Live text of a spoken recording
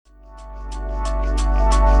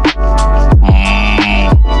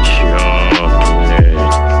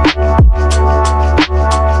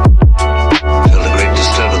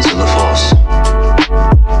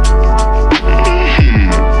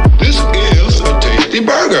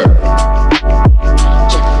burger.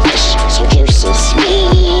 So you're so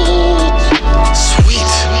sweet.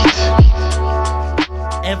 Sweet.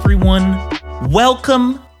 Everyone,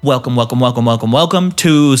 welcome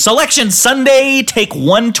to Selection Sunday, take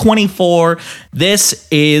 124. This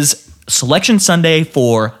is Selection Sunday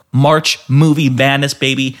for March Movie Madness,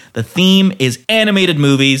 baby. The theme is animated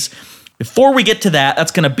movies. Before we get to that,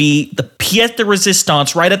 that's going to be the pièce de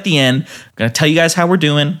résistance right at the end. I'm going to tell you guys how we're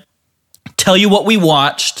doing, tell you what we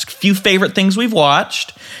watched, a few favorite things we've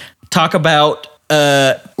watched, talk about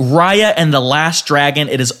Raya and the Last Dragon.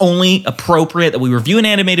 It is only appropriate that we review an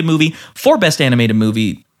animated movie for Best Animated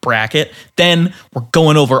Movie bracket. Then we're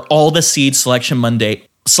going over all the seeds Selection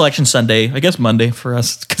Sunday, I guess Monday for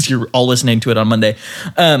us because you're all listening to it on Monday.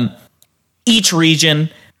 Each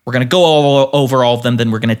region, we're going to go over all of them. Then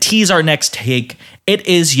we're going to tease our next take. It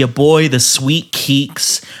is your boy, the Sweet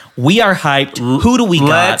Keeks. We are hyped. Who do we got?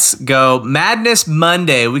 Let's go. Madness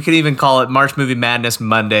Monday. We could even call it March Movie Madness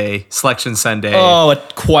Monday, Selection Sunday. Oh, a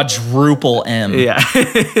quadruple M. Yeah.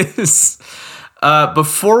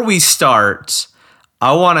 Before we start,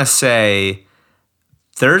 I want to say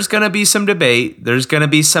there's going to be some debate. There's going to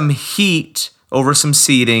be some heat over some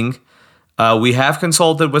seating. We have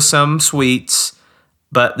consulted with some sweets,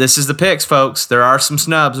 but this is the picks, folks. There are some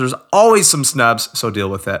snubs. There's always some snubs, so deal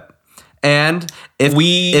with it. And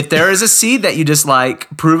if there is a seed that you dislike,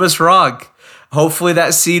 prove us wrong. Hopefully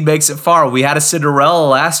that seed makes it far. We had a Cinderella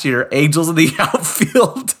last year, Angels in the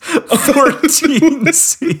Outfield, 14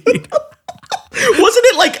 seed. Wasn't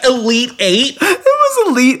it like Elite 8? It was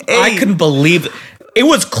Elite 8. I couldn't believe it. It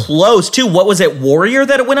was close, too. What was it, Warrior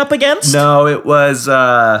that it went up against? No, it was,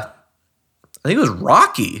 I think it was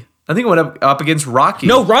Rocky. I think it went up against Rocky.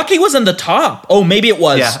 No, Rocky was in the top. Oh, maybe it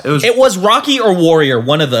was. Yeah, it was Rocky or Warrior,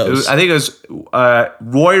 one of those. I think it was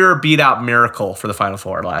Warrior beat out Miracle for the Final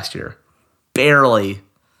Four last year. Barely.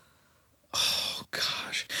 Oh,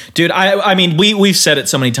 gosh. Dude, I mean, we've said it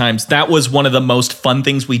so many times. That was one of the most fun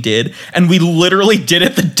things we did. And we literally did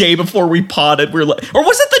it the day before we potted. We were like, or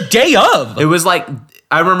was it the day of? It was like,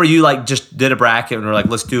 I remember you like just did a bracket and we're like,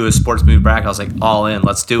 let's do a sports movie bracket. I was like, all in,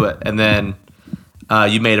 let's do it. And then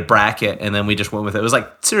you made a bracket and then we just went with it. It was like,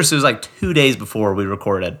 seriously, it was like 2 days before we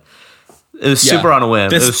recorded. It was super on a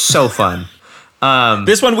whim. It was so fun.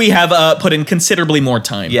 This one we have put in considerably more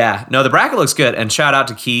time. Yeah, no, the bracket looks good. And shout out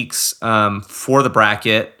to Keeks for the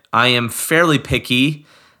bracket. I am fairly picky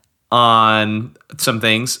on some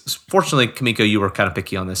things. Fortunately, Kamiko, you were kind of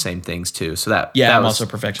picky on the same things too. So I'm also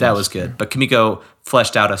perfectionist. That was good. But Kamiko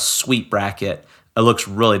fleshed out a sweet bracket. It looks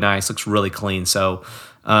really nice. Looks really clean. So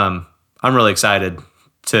I'm really excited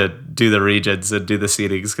to do the regions and do the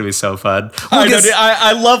seating. It's going to be so fun.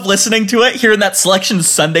 I love listening to it, hearing that Selection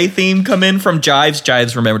Sunday theme come in from Jives.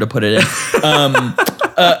 Jives, remember to put it in.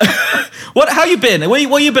 How you been?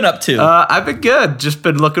 What you been up to? I've been good. Just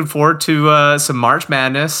been looking forward to some March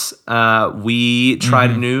Madness. We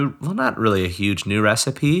tried a new, well, not really a huge new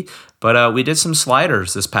recipe, but we did some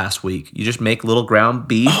sliders this past week. You just make little ground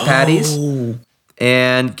beef patties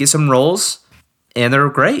and get some rolls, and they're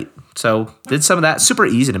great. So did some of that. Super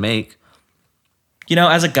easy to make. You know,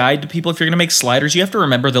 as a guide to people, if you're going to make sliders, you have to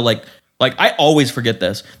remember that, like I always forget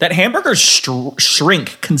this, that hamburgers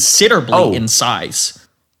shrink considerably in size.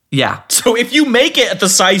 Yeah. So if you make it at the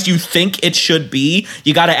size you think it should be,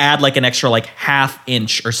 you got to add like an extra like half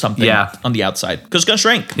inch or something on the outside because it's going to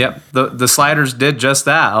shrink. Yep. The sliders did just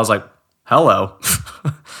that. I was like, hello.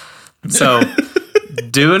 So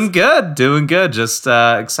doing good. Just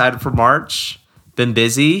excited for March. Been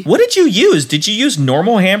busy. What did you use? Did you use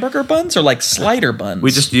normal hamburger buns or like slider buns?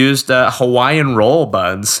 We just used Hawaiian roll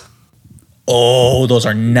buns. Oh, those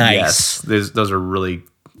are nice. Yes, those are really,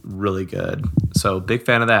 really good. So big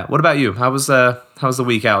fan of that. What about you? How was the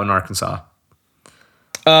week out in Arkansas?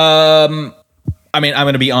 I mean, I'm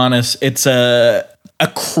going to be honest. It's a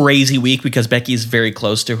crazy week because Becky is very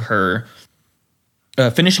close to her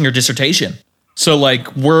finishing her dissertation. So,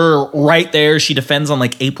 like, we're right there. She defends on,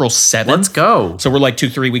 like, April 7th. Let's go. So we're, like,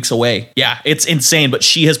 2-3 weeks away. Yeah, it's insane. But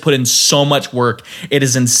she has put in so much work. It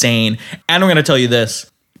is insane. And I'm going to tell you this,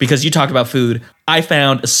 because you talk about food. I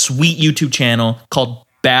found a sweet YouTube channel called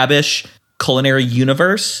Babish Culinary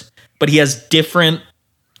Universe. But he has different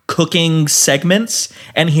cooking segments.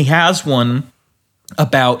 And he has one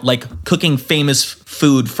about, like, cooking famous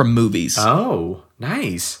food from movies. Oh,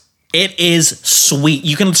 nice. It is sweet.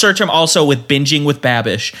 You can search him also with Binging with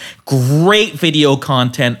Babish. Great video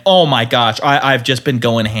content. Oh my gosh. I've just been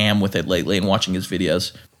going ham with it lately and watching his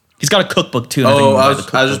videos. He's got a cookbook too. I was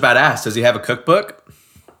just about to ask. Does he have a cookbook?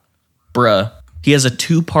 Bruh. He has a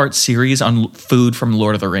 2-part series on food from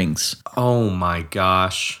Lord of the Rings. Oh my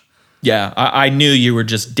gosh. Yeah, I knew you were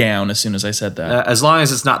just down as soon as I said that. As long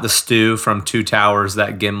as it's not the stew from Two Towers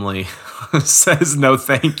that Gimli says no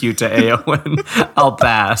thank you to Eowyn, I'll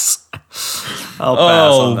pass. I'll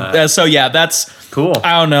pass on that. So yeah, that's Cool.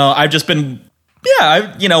 I don't know. I've just been,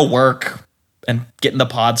 work and getting the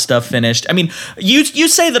pod stuff finished. I mean, you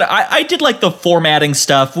say that I did like the formatting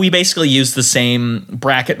stuff. We basically used the same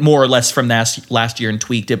bracket more or less from last year and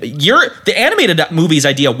tweaked it. But the animated movies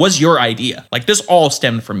idea was your idea. Like this all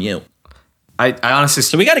stemmed from you. I honestly.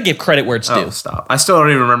 So we got to give credit where it's due. Oh, stop! I still don't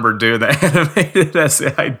even remember doing the animated as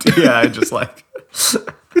the idea. I just like some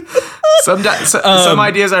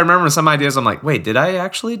ideas I remember. Some ideas I'm like, wait, did I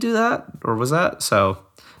actually do that, or was that so?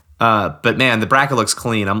 But man, the bracket looks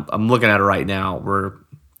clean. I'm looking at it right now. We're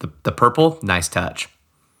the purple, nice touch.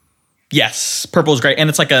 Yes, purple is great, and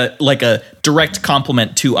it's like a direct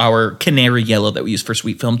compliment to our canary yellow that we use for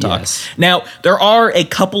Sweet Film Talk. Yes. Now there are a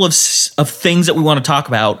couple of things that we want to talk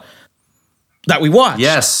about that we watched.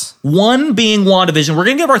 Yes. One being WandaVision. We're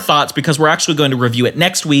going to give our thoughts because we're actually going to review it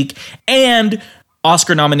next week, and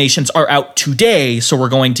Oscar nominations are out today, so we're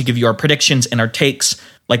going to give you our predictions and our takes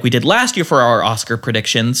like we did last year for our Oscar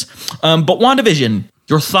predictions. But WandaVision,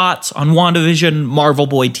 your thoughts on WandaVision, Marvel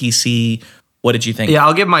Boy TC, what did you think? Yeah,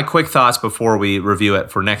 I'll give my quick thoughts before we review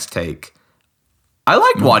it for next take. I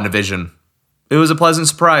liked WandaVision. It was a pleasant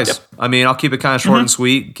surprise. Yep. I mean, I'll keep it kind of short and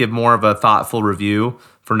sweet, give more of a thoughtful review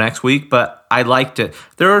for next week, but I liked it.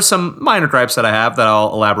 There are some minor gripes that I have that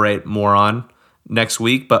I'll elaborate more on next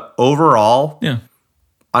week, but overall, Yeah.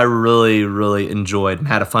 I really, really enjoyed and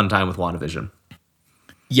had a fun time with WandaVision.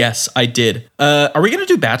 Yes, I did. Are we going to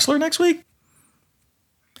do Bachelor next week?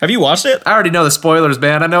 Have you watched it? I already know the spoilers,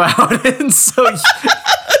 man. I know how it ends, so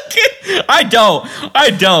I don't.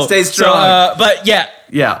 Stay strong. So, but yeah.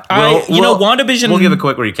 yeah. WandaVision. We'll give a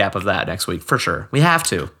quick recap of that next week, for sure. We have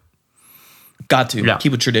to. Got to. Yeah.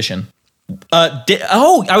 Keep a tradition.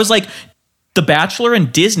 I was like, The Bachelor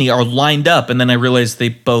and Disney are lined up, and then I realized they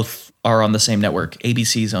both are on the same network.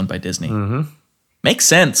 ABC is owned by Disney. Mm-hmm. Makes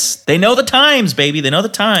sense. They know the times, baby. They know the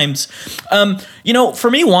times. For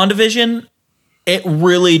me, WandaVision, it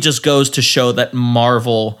really just goes to show that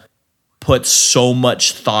Marvel puts so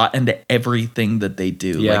much thought into everything that they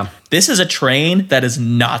do. Yeah. Like, this is a train that is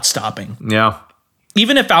not stopping. Yeah.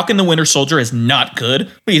 Even if Falcon the Winter Soldier is not good,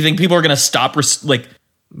 what do you think people are going to stop?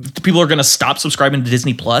 People are going to stop subscribing to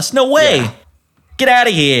Disney Plus? No way. Yeah. Get out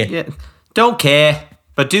of here. Yeah. Don't care,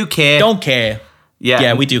 but do care. Don't care. Yeah.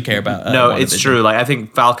 Yeah, we do care about. No, it's true. Like I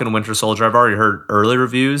think Falcon and Winter Soldier. I've already heard early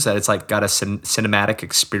reviews that it's like got a cinematic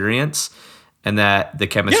experience, and that the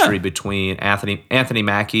chemistry between Anthony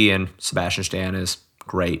Mackie and Sebastian Stan is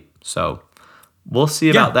great. So we'll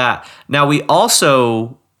see about that. Now we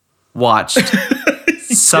also watched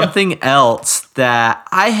something else that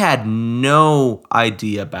I had no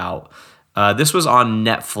idea about. This was on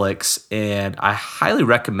Netflix, and I highly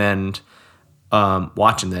recommend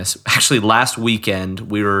watching this. Actually, last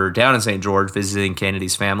weekend we were down in St. George visiting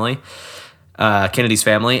Kennedy's family,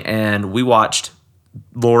 and we watched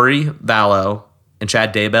Lori Vallow and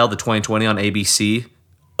Chad Daybell, the 2020 on ABC.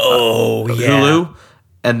 Hulu,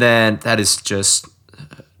 and then that is just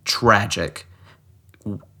tragic.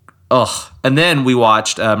 Ugh. And then we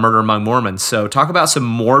watched Murder Among Mormons. So talk about some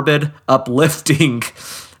morbid, uplifting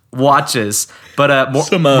watches. But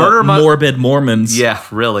morbid Mormons. Yeah,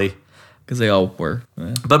 really. Because they all were.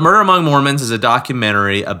 But Murder Among Mormons is a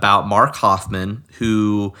documentary about Mark Hoffman,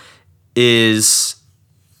 who is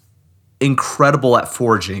incredible at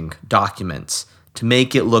forging documents to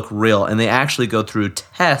make it look real. And they actually go through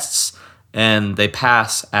tests and they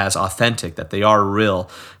pass as authentic, that they are real.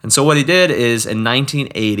 And so what he did is in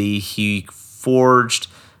 1980, he forged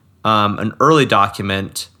an early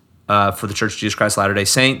document for the Church of Jesus Christ of Latter-day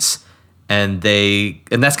Saints. And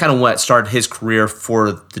that's kind of what started his career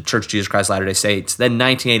for the Church of Jesus Christ of Latter-day Saints. Then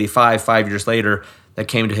 1985, 5 years later, that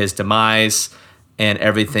came to his demise and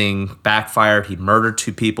everything backfired. He murdered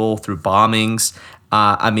 2 people through bombings.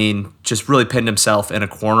 Just really pinned himself in a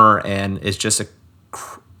corner, and is just a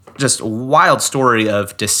wild story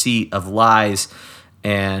of deceit, of lies,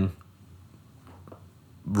 and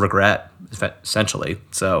regret, essentially.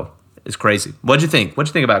 So it's crazy. What'd you think? What'd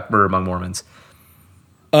you think about Murder Among Mormons?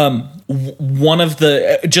 One of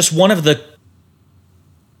the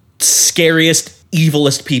scariest,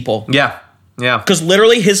 evilest people. Yeah. Yeah. Because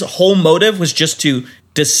literally his whole motive was just to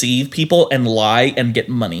deceive people and lie and get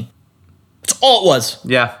money. That's all it was.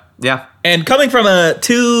 Yeah. Yeah. And coming from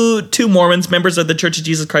two Mormons, members of the Church of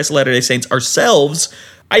Jesus Christ of Latter-day Saints ourselves,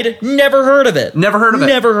 I'd never heard of it. Never heard of it.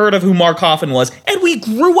 Never heard of who Mark Hoffman was. And we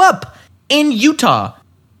grew up in Utah.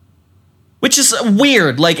 Which is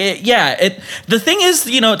weird. Like, the thing is,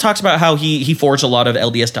 it talks about how he forged a lot of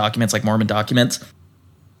LDS documents, like Mormon documents.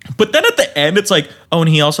 But then at the end, it's like, oh, and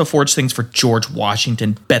he also forged things for George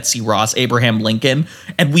Washington, Betsy Ross, Abraham Lincoln,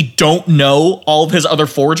 and we don't know all of his other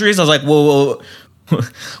forgeries. I was like, whoa.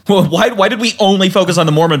 Well, why did we only focus on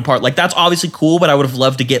the Mormon part? Like, that's obviously cool, but I would have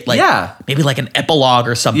loved to get maybe like an epilogue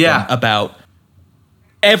or something about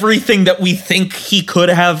everything that we think he could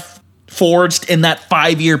have forged in that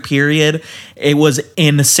 5-year period. It was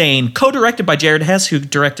insane. Co-directed by Jared Hess, who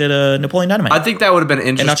directed Napoleon Dynamite. I think that would have been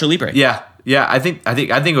interesting. And Nacho Libre. Yeah. I think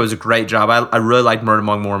it was a great job. I really liked Murder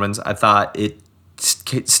Among Mormons. I thought it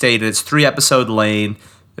stayed in its 3-episode lane.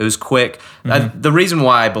 It was quick. The reason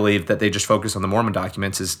why I believe that they just focused on the Mormon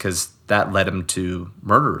documents is because that led him to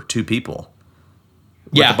murder 2 people.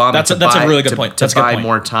 Yeah, that's a really good point. That's to a good buy point.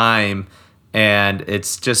 more time. And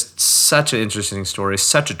it's just such an interesting story,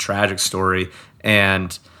 such a tragic story.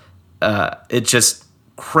 And it's just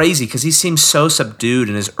crazy because he seems so subdued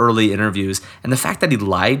in his early interviews. And the fact that he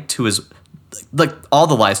lied to his, like all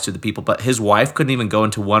the lies to the people, but his wife couldn't even go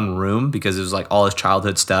into one room because it was like all his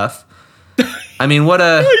childhood stuff. I mean,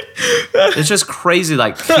 it's just crazy.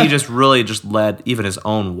 Like he just really just led even his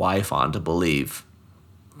own wife on to believe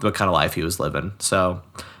what kind of life he was living. So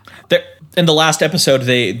in the last episode,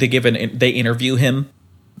 they interview him,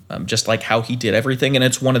 just like how he did everything, and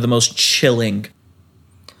it's one of the most chilling.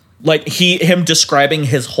 Like him describing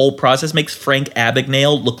his whole process makes Frank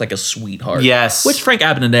Abagnale look like a sweetheart. Yes, which Frank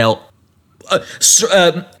Abagnale,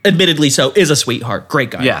 admittedly so, is a sweetheart.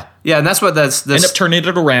 Great guy. Yeah, and that's what this end up turning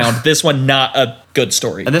it around. This one, not a good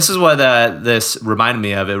story. And this is what this reminded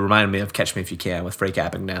me of. It reminded me of Catch Me If You Can with Frank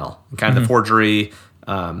Abagnale, and kind of the forgery.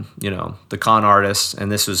 The con artist,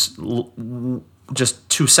 and this was just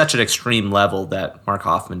to such an extreme level that Mark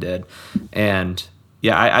Hoffman did. And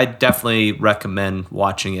yeah, I definitely recommend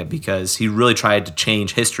watching it because he really tried to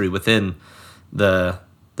change history within the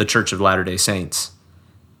Church of Latter-day Saints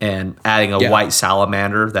and adding a white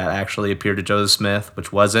salamander that actually appeared to Joseph Smith,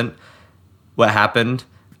 which wasn't what happened.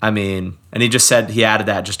 I mean, and he just said he added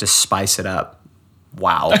that just to spice it up.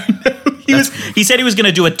 Wow. He said he was going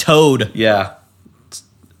to do a toad. Yeah.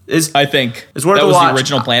 I think it's worth that a was watch. The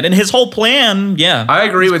original plan, and his whole plan. Yeah, I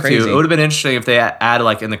agree with crazy. you. It would have been interesting if they added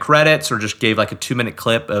like in the credits or just gave like a 2-minute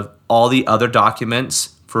clip of all the other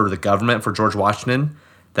documents for the government for George Washington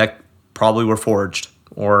that probably were forged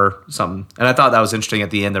or something. And I thought that was interesting.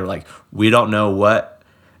 At the end, they're like, we don't know what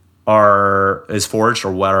is forged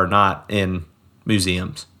or what are not in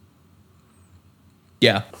museums.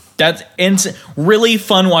 Yeah. That's really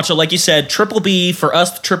fun watch. So like you said, Triple B for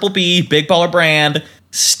us. Triple B, big baller brand.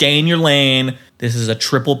 Stay in your lane. This is a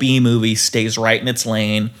Triple B movie. Stays right in its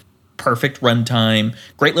lane. Perfect runtime.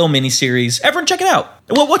 Great little miniseries. Everyone, check it out.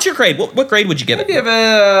 Well, what's your grade? What grade would you give it? I'd give it,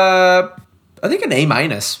 I think an A-.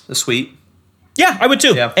 A sweet. Yeah, I would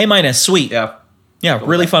too. Yeah. A-. Sweet. Yeah. Yeah.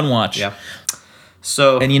 Really fun watch. Yeah.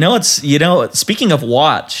 So, and speaking of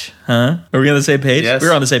watch, huh? Are we on the same page? Yes.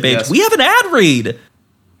 We're on the same page. Yes. We have an ad read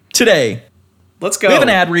today. Let's go. We have an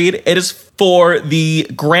ad read. It is for the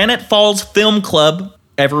Granite Falls Film Club,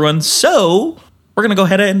 everyone. So we're going to go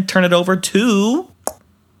ahead and turn it over to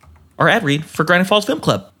our ad read for Granite Falls Film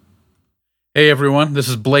Club. Hey everyone, this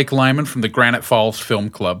is Blake Lyman from the Granite Falls Film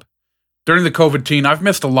Club. During the COVID-19, I've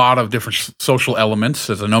missed a lot of different social elements,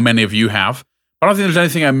 as I know many of you have. But I don't think there's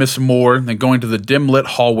anything I miss more than going to the dim-lit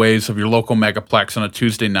hallways of your local megaplex on a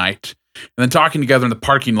Tuesday night, and then talking together in the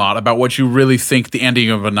parking lot about what you really think the ending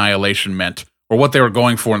of Annihilation meant, or what they were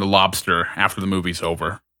going for in The Lobster after the movie's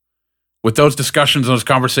over. With those discussions and those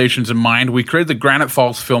conversations in mind, we created the Granite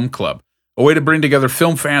Falls Film Club, a way to bring together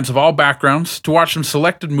film fans of all backgrounds to watch some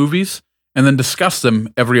selected movies and then discuss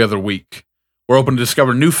them every other week. We're open to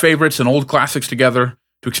discover new favorites and old classics together,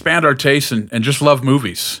 to expand our tastes and just love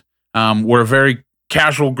movies. We're a very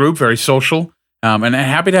casual group, very social, and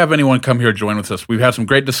happy to have anyone come here join with us. We've had some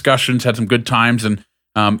great discussions, had some good times, and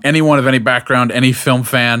anyone of any background, any film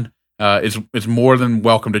fan, is more than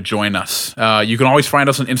welcome to join us. You can always find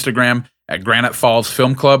us on Instagram at Granite Falls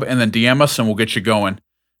Film Club, and then DM us and we'll get you going.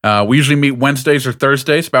 We usually meet Wednesdays or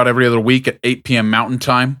Thursdays, about every other week at 8 p.m. Mountain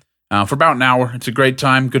Time, for about an hour. It's a great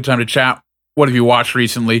time, good time to chat. What have you watched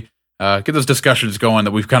recently? Get those discussions going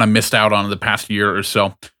that we've kind of missed out on in the past year or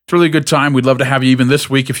so. It's really a good time. We'd love to have you even this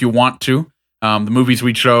week if you want to. The movies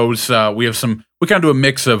we chose, we kind of do a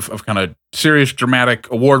mix of kind of serious,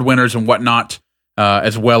 dramatic award winners and whatnot,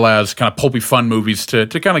 as well as kind of pulpy fun movies to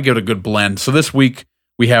kind of give it a good blend. So this week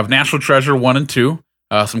we have National Treasure 1 and 2,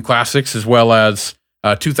 some classics, as well as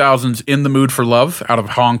 2000's In the Mood for Love out of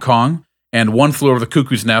Hong Kong, and One Flew Over the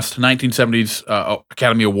Cuckoo's Nest, 1970s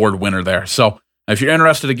Academy Award winner there. So if you're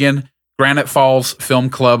interested, again, Granite Falls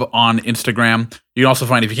Film Club on Instagram. You can also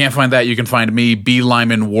find, if you can't find that, you can find me, B.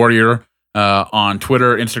 Lyman Warrior, on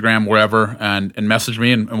Twitter, Instagram, wherever, and message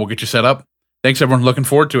me, and we'll get you set up. Thanks, everyone. Looking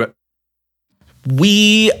forward to it.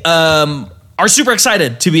 We are super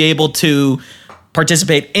excited to be able to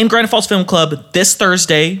participate in Granite Falls Film Club this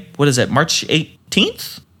Thursday. What is it, March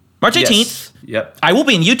 18th? March 18th. Yes. Yep. I will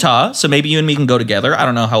be in Utah, so maybe you and me can go together. I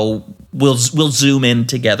don't know how we'll zoom in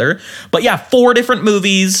together. But yeah, 4 different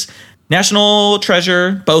movies. National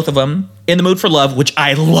Treasure, both of them. In the Mood for Love, which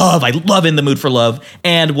I love. I love In the Mood for Love.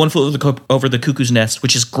 And One Flew Over the Cuckoo's Nest,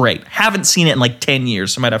 which is great. Haven't seen it in like 10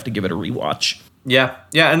 years, so I might have to give it a rewatch. Yeah,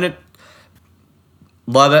 and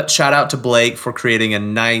love it. Shout out to Blake for creating a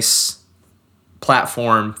nice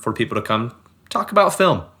platform for people to come talk about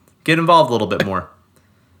film. Get involved a little bit more.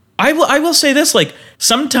 I will say this, like,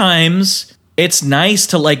 sometimes it's nice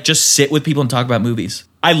to like just sit with people and talk about movies.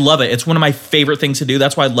 I love it. It's one of my favorite things to do.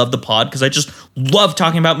 That's why I love the pod, because I just love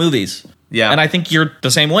talking about movies. Yeah. And I think you're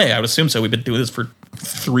the same way. I would assume so. We've been doing this for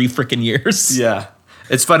 3 freaking years. Yeah.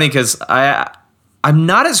 It's funny because I'm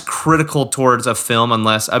not as critical towards a film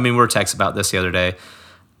unless, I mean, we were texting about this the other day.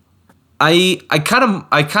 I kind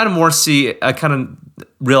of more see, kind of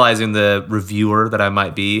realizing the reviewer that I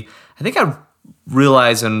might be. I think I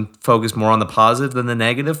realize and focus more on the positive than the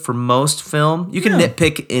negative for most film. You can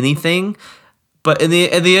nitpick anything, but at the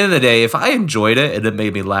end of the day, if I enjoyed it and it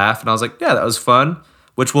made me laugh and I was like, yeah, that was fun,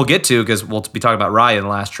 which we'll get to because we'll be talking about Raya and the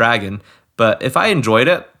Last Dragon. But if I enjoyed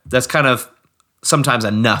it, that's kind of sometimes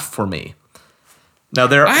enough for me. Now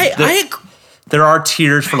there are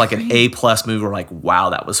tiers for like an A+ movie where like, wow,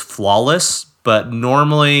 that was flawless. But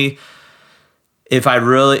normally, if I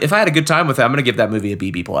had a good time with it, I'm gonna give that movie a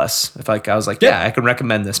BB+. If I was like, yeah, I can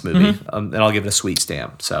recommend this movie, and I'll give it a sweet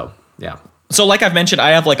stamp. So yeah. So like I've mentioned, I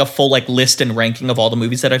have like a full like list and ranking of all the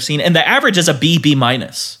movies that I've seen, and the average is a B-.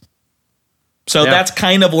 So that's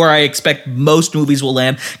kind of where I expect most movies will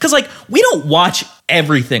land. Because, like, we don't watch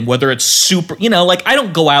everything, whether it's super, like, I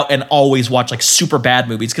don't go out and always watch, like, super bad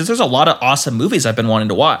movies, because there's a lot of awesome movies I've been wanting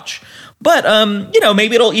to watch. But,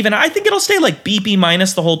 maybe I think it'll stay, like, B-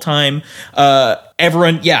 the whole time.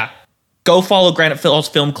 Everyone, go follow Granite Falls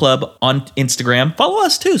Film Club on Instagram. Follow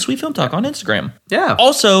us, too, Sweet Film Talk on Instagram. Yeah.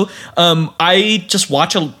 Also, I just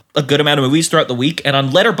watch a good amount of movies throughout the week, and on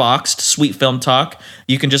Letterboxd, Sweet Film Talk,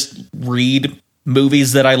 you can just read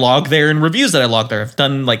movies that I log there and reviews that I log there. I've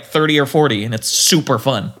done like 30 or 40, and it's super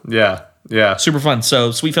fun. Yeah. Super fun.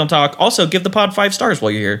 So Sweet Film Talk. Also, give the pod 5 stars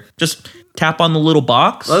while you're here. Just tap on the little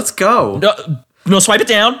box. Let's go. No, swipe it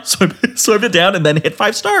down. Swipe it down, and then hit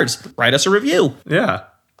 5 stars. Write us a review. Yeah.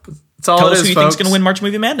 It's all Tell it us is, who you folks. think's going to win March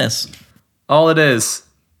Movie Madness. All it is.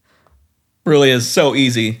 Really is so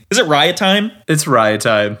easy. Is it Riot time? It's Riot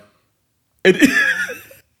time.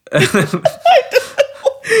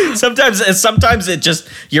 Sometimes it just,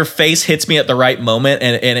 your face hits me at the right moment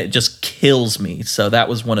and it just kills me. So that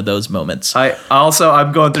was one of those moments.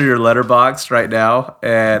 I'm going through your letterbox right now,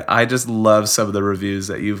 and I just love some of the reviews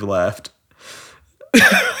that you've left.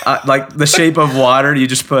 Like The Shape of Water, you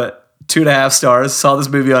just put 2.5 stars. Saw this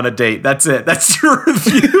movie on a date. That's it. That's your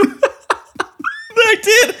review. I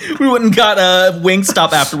did. We went and got a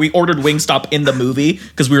Wingstop after we ordered Wingstop in the movie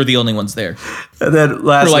because we were the only ones there. And then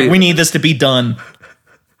lastly, we're like, we need this to be done.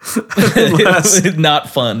 Not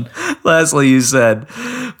fun. Lastly, you said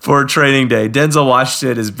for Training Day, Denzel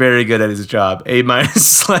Washington is very good at his job. A-/sweet.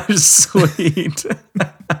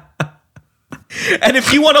 And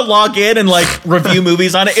if you want to log in and like review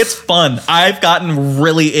movies on it, it's fun. I've gotten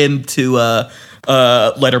really into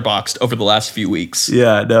Letterboxd over the last few weeks.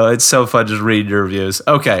 Yeah, no, it's so fun just reading your reviews.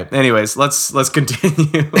 Okay, anyways, let's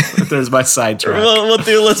continue. There's my sidetrack.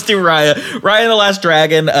 Let's do Raya. Raya and the Last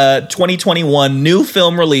Dragon, 2021 new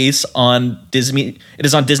film release on Disney. It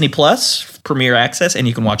is on Disney Plus Premier Access, and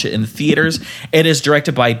you can watch it in the theaters. It is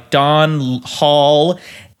directed by Don Hall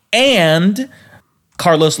and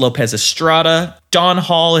Carlos Lopez Estrada. Don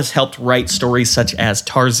Hall has helped write stories such as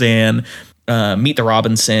Tarzan, Meet the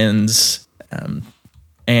Robinsons,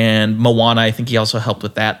 and Moana. I think he also helped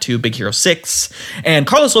with that too. Big Hero 6. And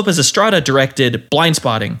Carlos Lopez Estrada directed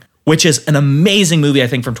Blindspotting, which is an amazing movie, I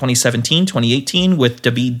think, from 2017, 2018 with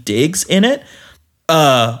Daveed Diggs in it.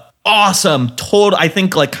 Awesome. I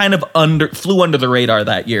think like kind of flew under the radar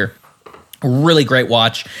that year. Really great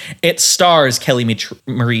watch. It stars Kelly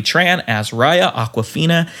Marie Tran as Raya,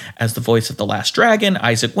 Awkwafina as the voice of the Last Dragon,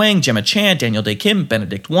 Isaac Wang, Gemma Chan, Daniel Day Kim,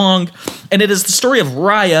 Benedict Wong. And it is the story of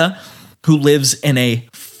Raya, who lives in a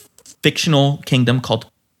fictional kingdom called...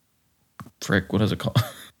 what is it called?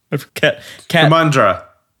 I forget. Kumandra.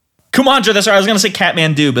 Kumandra, that's right. I was going to say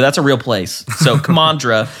Kathmandu, but that's a real place. So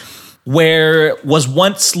Kumandra, where was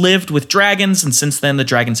once lived with dragons, and since then the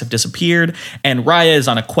dragons have disappeared, and Raya is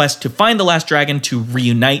on a quest to find the last dragon to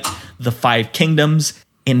reunite the 5 kingdoms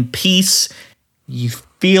in peace. You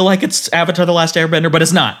feel like it's Avatar: The Last Airbender, but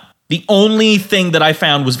it's not. The only thing that I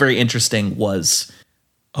found was very interesting was,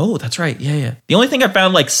 oh, that's right, yeah. The only thing I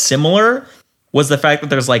found like similar was the fact that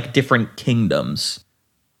there's like different kingdoms,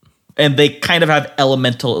 and they kind of have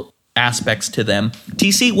elemental aspects to them.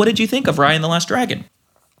 TC, what did you think of Raya and the Last Dragon?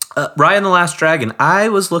 Raya and the Last Dragon. I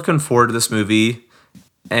was looking forward to this movie,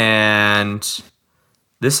 and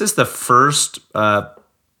this is the first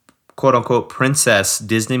quote unquote princess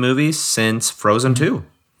Disney movie since Frozen 2.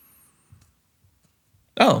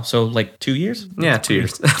 Oh, so like 2 years? Yeah, 2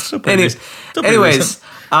 years. Anyways,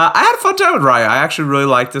 I had a fun time with Raya. I actually really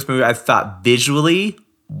liked this movie. I thought visually,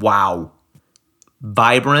 wow,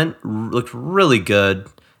 vibrant, looked really good,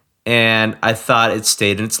 and I thought it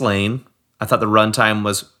stayed in its lane. I thought the runtime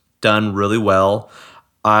was done really well.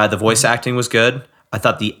 The voice acting was good. I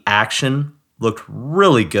thought the action looked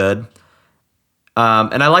really good.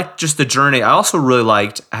 And I liked just the journey. I also really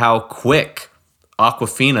liked how quick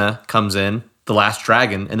Awkwafina comes in, the last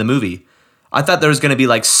dragon, in the movie. I thought there was going to be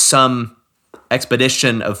like some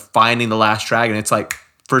expedition of finding the last dragon. It's like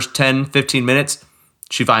first 10, 15 minutes,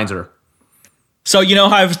 she finds her. So you know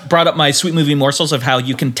how I've brought up my sweet movie morsels of how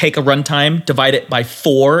you can take a runtime, divide it by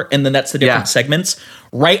 4, and then that's the different segments.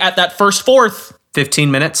 Right at that first fourth. 15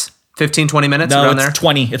 minutes? 15, 20 minutes No, around it's there?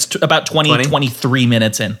 20. It's about 20, 23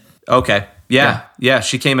 minutes in. Okay. Yeah.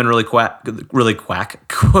 She came in really quick.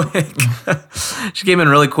 She came in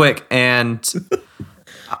really quick. And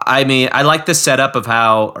I mean, I like the setup of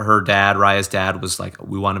how her dad, Raya's dad, was like,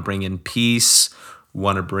 we want to bring in peace. We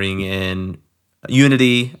want to bring in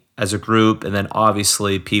unity as a group. And then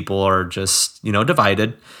obviously people are just,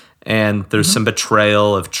 divided. And there's some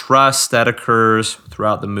betrayal of trust that occurs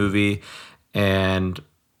throughout the movie. And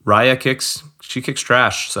Raya kicks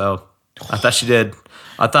trash. So I thought she did.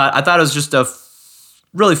 I thought it was just a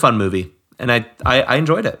really fun movie, and I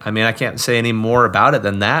enjoyed it. I mean, I can't say any more about it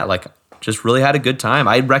than that. Like, just really had a good time.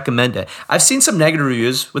 I'd recommend it. I've seen some negative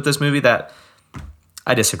reviews with this movie that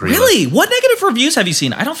I disagree Really? with. What negative reviews have you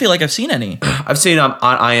seen? I don't feel like I've seen any. I've seen on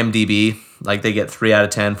IMDb, like they get 3 out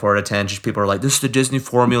of 10, 4 out of 10. Just people are like, this is the Disney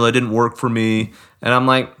formula. It didn't work for me. And I'm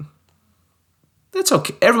like, it's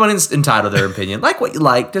okay. Everyone is entitled to their opinion. Like what you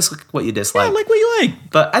like, dislike what you dislike. Yeah, like what you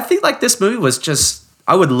like. But I think like this movie was just,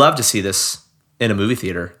 I would love to see this in a movie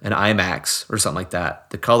theater, an IMAX or something like that.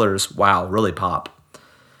 The colors, wow, really pop.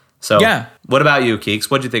 So Yeah. What about you, Keeks?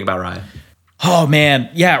 What did you think about Raya? Oh man,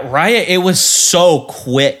 yeah, Raya, it was so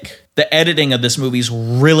quick. The editing of this movie is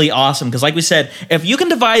really awesome because like we said, if you can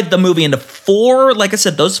divide the movie into 4, like I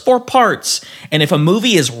said, those 4 parts, and if a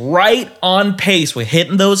movie is right on pace with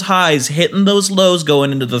hitting those highs, hitting those lows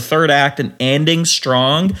going into the 3rd act and ending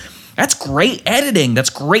strong, that's great editing. That's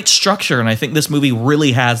great structure, and I think this movie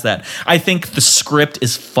really has that. I think the script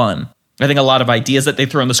is fun. I think a lot of ideas that they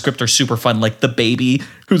throw in the script are super fun, like the baby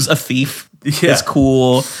who's a thief is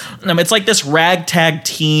cool. It's like this ragtag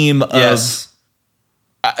team of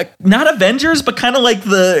not Avengers, but kind of like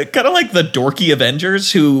the dorky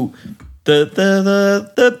Avengers who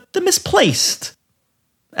the misplaced,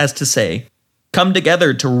 as to say, come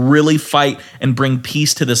together to really fight and bring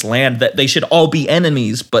peace to this land that they should all be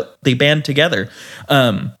enemies, but they band together.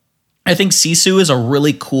 I think Sisu is a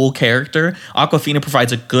really cool character. Awkwafina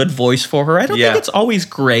provides a good voice for her. I don't think it's always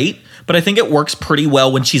great, but I think it works pretty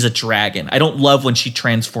well when she's a dragon. I don't love when she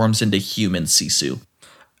transforms into human Sisu.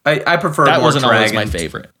 I prefer that more wasn't dragon. always my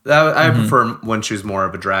favorite. I prefer when she's more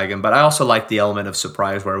of a dragon, but I also like the element of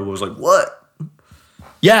surprise where it was like, what?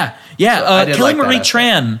 Yeah. So Kelly like Marie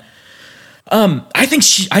Tran.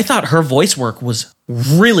 I thought her voice work was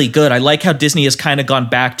really good. I like how Disney has kind of gone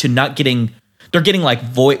back to not getting. They're getting like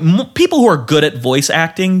people who are good at voice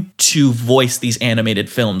acting to voice these animated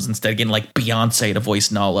films instead of getting like Beyonce to voice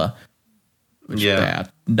Nala.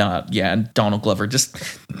 And Donald Glover. Just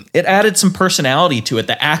it added some personality to it.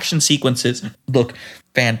 The action sequences look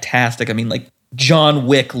fantastic. I mean, like John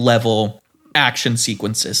Wick level action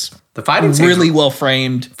sequences. The fighting scenes really well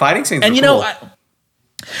framed. Fighting scenes, and were you know, cool.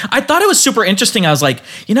 I thought it was super interesting. I was like,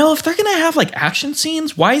 if they're gonna have like action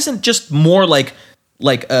scenes, why isn't just more like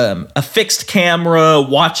a fixed camera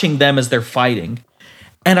watching them as they're fighting?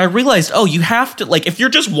 And I realized, you have to, like, if you're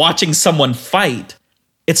just watching someone fight,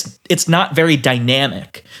 it's not very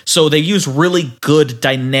dynamic. So they use really good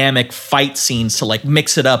dynamic fight scenes to like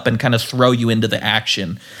mix it up and kind of throw you into the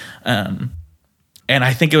action. And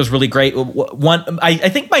I think it was really great. I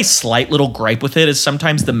think my slight little gripe with it is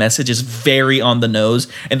sometimes the message is very on the nose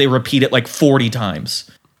and they repeat it like 40 times.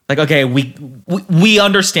 Like, okay, we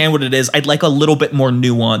understand what it is. I'd like a little bit more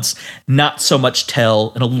nuance, not so much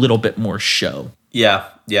tell, and a little bit more show. Yeah.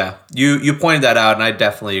 You pointed that out, and I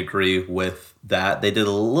definitely agree with that. They did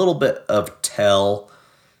a little bit of tell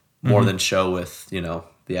more than show with,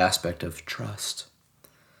 the aspect of trust.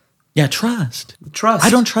 Yeah, trust. Trust. I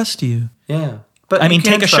don't trust you. Yeah. But I mean, you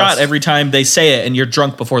can take a trust. shot every time they say it, and you're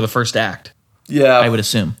drunk before the first act. Yeah. I would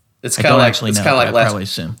assume. It's I kind of don't like actually know. like I probably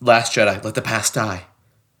assume. Last Jedi. Let the past die.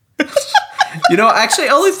 Actually,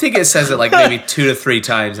 I only think it says it like maybe 2 to 3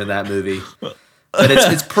 times in that movie, but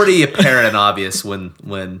it's pretty apparent and obvious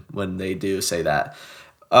when they do say that.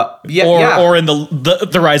 Or in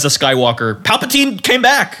the Rise of Skywalker, Palpatine came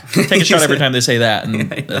back. Take a shot every time they say that,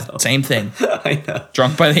 and same thing. I know.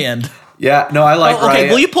 Drunk by the end. Yeah, no, I like. Okay,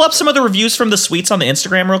 Raya. will you pull up some of the reviews from the suites on the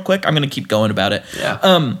Instagram real quick? I'm going to keep going about it.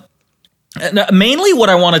 Yeah. Mainly what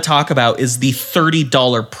I want to talk about is the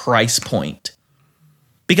 $30 price point.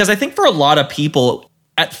 Because I think for a lot of people,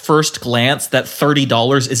 at first glance, that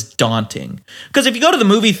 $30 is daunting. Because if you go to the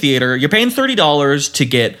movie theater, you're paying $30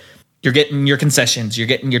 to you're getting your concessions, you're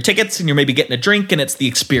getting your tickets, and you're maybe getting a drink, and it's the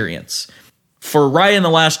experience. For Raya and the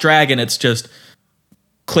Last Dragon, it's just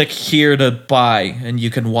click here to buy, and you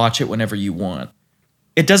can watch it whenever you want.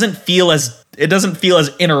 It doesn't feel as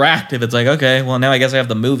interactive. It's like, okay, well, now I guess I have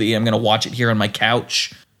the movie. I'm going to watch it here on my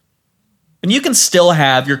couch. And you can still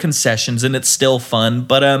have your concessions and it's still fun.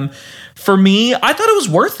 But for me, I thought it was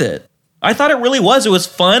worth it. I thought it really was. It was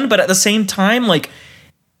fun. But at the same time, like,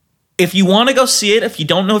 if you want to go see it, if you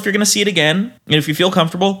don't know if you're going to see it again, and if you feel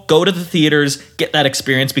comfortable, go to the theaters, get that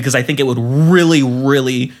experience, because I think it would really,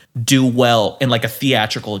 really do well in like a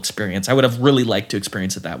theatrical experience. I would have really liked to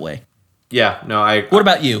experience it that way. Yeah, no, What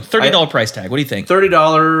about you? $30 price tag. What do you think?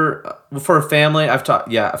 $30 for a family. I've taught,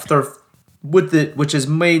 which is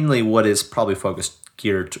mainly what is probably focused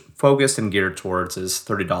and geared towards is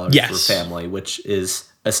 $30 Yes. for family, which is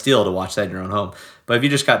a steal to watch that in your own home. But if you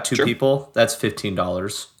just got 2 Sure. people, that's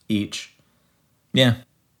 $15 each. Yeah.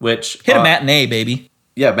 Which Hit a matinee, baby.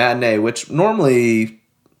 Yeah, matinee. Which normally,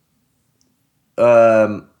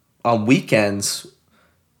 on weekends,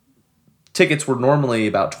 tickets were normally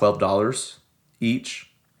about $12 each.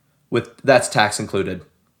 That's tax included.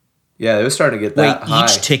 Yeah, it was starting to get that high.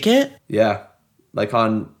 Each ticket? Yeah, like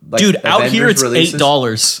on Dude, out here it's releases.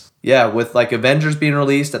 $8. Yeah, with like Avengers being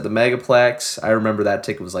released at the Megaplex, I remember that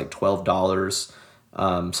ticket was like $12.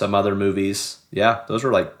 Some other movies, yeah, those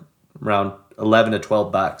were like around $11 to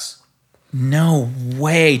 $12. No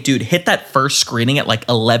way, dude. Hit that first screening at like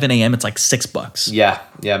 11 a.m. It's like $6. Yeah,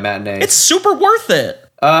 matinee. It's super worth it.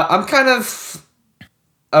 I'm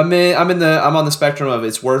on the spectrum of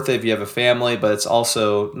it's worth it if you have a family, but it's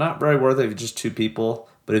also not very worth it if you're just 2 people.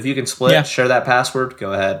 But if you can split, share that password,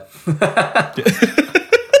 go ahead.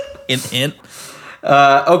 Hint.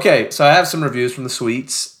 Okay, so I have some reviews from the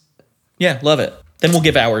suites. Yeah, love it. Then we'll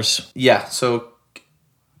give ours. Yeah, so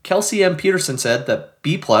Kelsey M. Peterson said that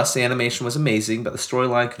B+, the animation was amazing, but the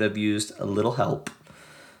storyline could have used a little help.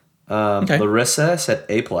 Okay. Larissa said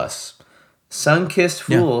A+. Sun-Kissed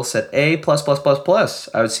Fool said A++++.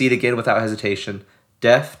 I would see it again without hesitation.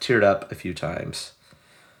 Def teared up a few times.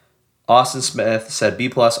 Austin Smith said B+.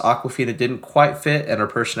 Aquafina didn't quite fit, and her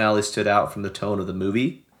personality stood out from the tone of the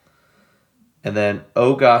movie. And then,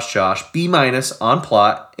 oh gosh, Josh, B- on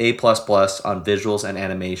plot, A++ on visuals and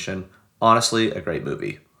animation. Honestly, a great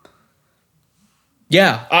movie.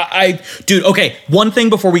 Yeah, dude, okay, one thing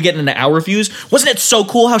before we get into our reviews, wasn't it so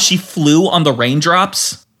cool how she flew on the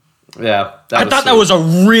raindrops? Yeah. I thought that was a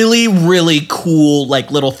really, really cool,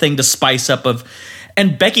 like, little thing to spice up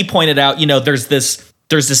and Becky pointed out, there's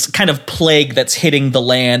this kind of plague that's hitting the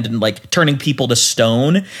land and like turning people to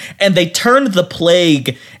stone. And they turned the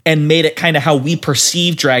plague and made it kind of how we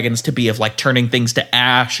perceive dragons to be, of like turning things to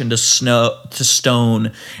ash and to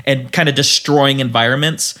stone and kind of destroying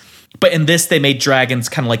environments. But in this, they made dragons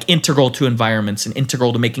kind of like integral to environments and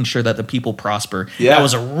integral to making sure that the people prosper. Yeah. That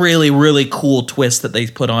was a really, really cool twist that they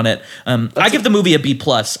put on it. I give the movie a B+.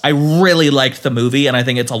 I really liked the movie, and I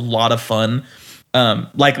think it's a lot of fun.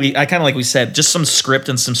 Like we said, just some script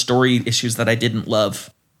and some story issues that I didn't love.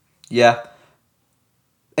 Yeah.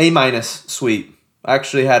 A-, sweet. I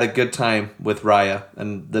actually had a good time with Raya,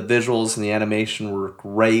 and the visuals and the animation were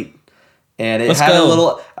great. And it had a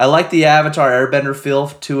little, I like the Avatar Airbender feel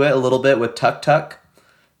to it a little bit with Tuk Tuk.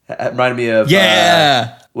 It reminded me of,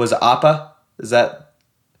 was it Appa? Is that?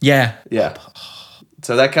 Yeah. Yeah.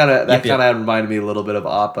 So that kind of reminded me a little bit of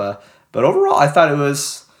Appa. But overall, I thought it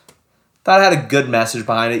had a good message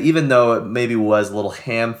behind it, even though it maybe was a little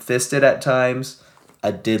ham-fisted at times. I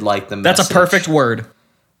did like the message. That's a perfect word.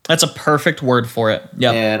 That's a perfect word for it.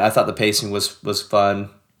 Yeah. And I thought the pacing was fun.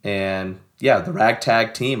 And yeah, the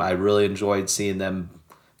ragtag team, I really enjoyed seeing them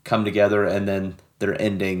come together, and then their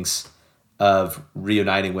endings of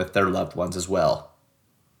reuniting with their loved ones as well.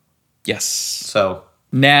 Yes. So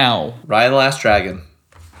Now, Raya and the Last Dragon.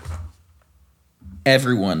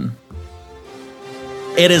 everyone.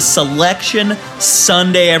 It is Selection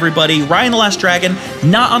Sunday, everybody. Raya and the Last Dragon,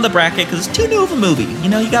 not on the bracket because it's too new of a movie. You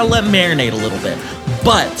know, you gotta let it marinate a little bit.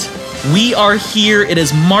 But we are here. It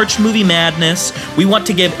is March Movie Madness. We want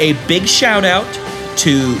to give a big shout out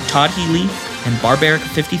to Todd Healy and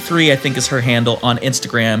Barbaric53, I think is her handle on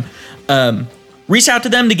Instagram. Reach out to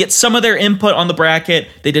them to get some of their input on the bracket.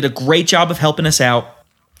 They did a great job of helping us out.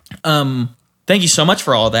 Thank you so much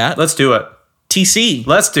for all of that. Let's do it. TC.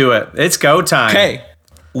 Let's do it. It's go time. Okay.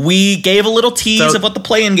 We gave a little tease of what the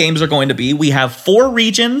play-in games are going to be. We have 4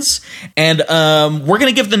 regions, and we're going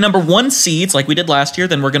to give the number 1 seeds like we did last year.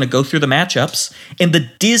 Then we're going to go through the matchups. In the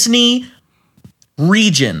Disney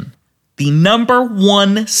region, the number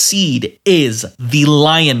 1 seed is The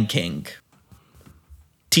Lion King.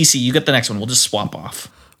 TC, you get the next one. We'll just swap off.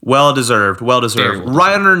 Well deserved. Well deserved. Very well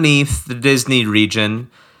Right underneath the Disney region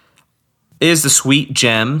is the Sweet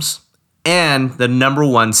Gems, and the number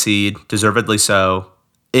 1 seed, deservedly so,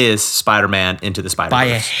 is Spider-Man Into the Spider-Verse. By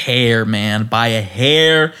a hair, man. By a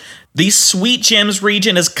hair. The Sweet Gems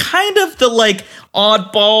region is kind of the like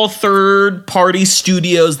oddball third-party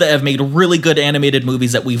studios that have made really good animated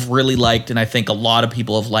movies that we've really liked, and I think a lot of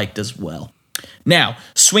people have liked as well. Now,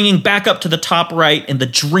 swinging back up to the top right in the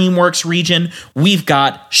DreamWorks region, we've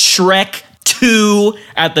got Shrek 2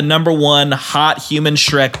 at the number 1 hot human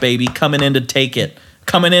Shrek, baby, coming in to take it.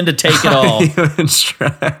 Coming in to take it all. Human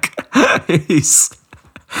Shrek.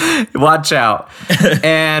 Watch out.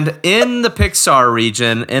 And in the Pixar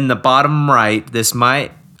region, in the bottom right,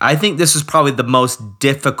 I think this is probably the most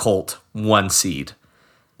difficult 1 seed.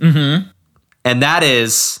 Mm-hmm. And that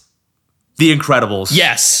is The Incredibles.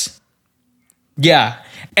 Yes. Yeah.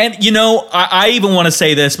 And, you know, I even want to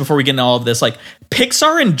say this before we get into all of this. Like,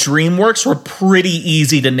 Pixar and DreamWorks were pretty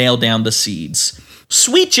easy to nail down the seeds.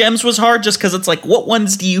 Sweet Gems was hard just because it's like, what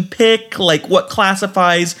ones do you pick? Like, what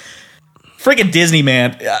classifies? Freaking Disney,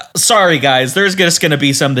 man. Sorry, guys. There's just going to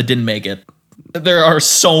be some that didn't make it. There are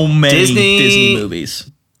so many Disney movies.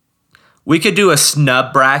 We could do a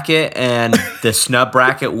snub bracket, and the snub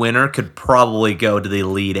bracket winner could probably go to the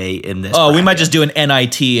Elite 8 in this bracket. We might just do an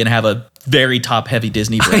NIT and have a very top-heavy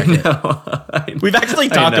Disney bracket. I know. We've actually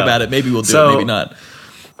talked about it. Maybe we'll do it, maybe not.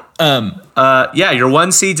 Yeah, your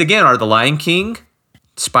 1 seeds, again, are The Lion King,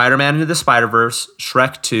 Spider-Man Into the Spider-Verse,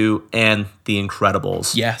 Shrek 2, and The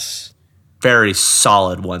Incredibles. Yes. Very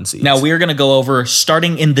solid 1 seeds. Now, we are going to go over,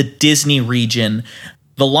 starting in the Disney region,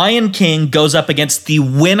 The Lion King goes up against the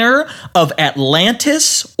winner of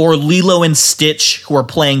Atlantis or Lilo and Stitch, who are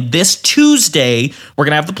playing this Tuesday. We're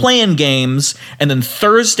going to have the play-in games. And then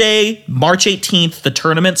Thursday, March 18th, the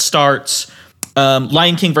tournament starts.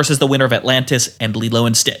 Lion King versus the winner of Atlantis and Lilo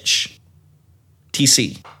and Stitch.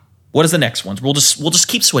 TC, what is the next ones? We'll just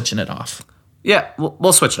keep switching it off. Yeah,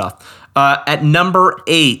 we'll switch it off. At number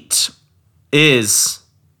 8 is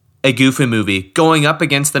a Goofy movie going up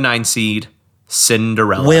against the 9 seed,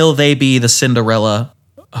 Cinderella. Will they be the Cinderella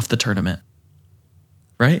of the tournament?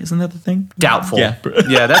 Right? Isn't that the thing? Doubtful. Yeah.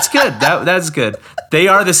 Yeah, that's good. That's good. They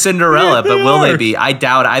are the Cinderella, but will they be? I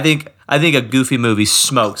doubt it. I think a Goofy movie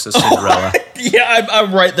smokes a Cinderella. Yeah,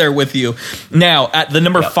 I'm right there with you. Now, at the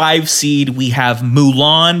number 5 seed, we have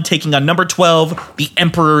Mulan taking on number 12, The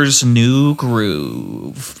Emperor's New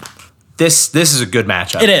Groove. This is a good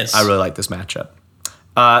matchup. It is. I really like this matchup.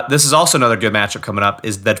 This is also another good matchup coming up,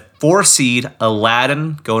 is that 4 seed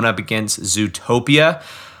Aladdin going up against Zootopia.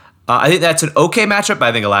 I think that's an okay matchup, but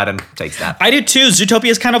I think Aladdin takes that. I do too.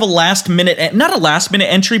 Zootopia is kind of a last minute, not a last minute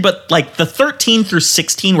entry, but like the 13 through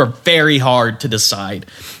 16 were very hard to decide.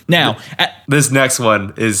 Now, This next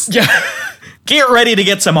one is... get ready to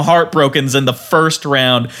get some heartbrokens in the first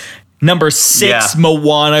round. Number 6,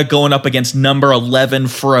 Moana going up against number 11,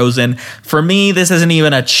 Frozen. For me, this isn't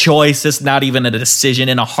even a choice. It's not even a decision.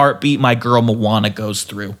 In a heartbeat, my girl Moana goes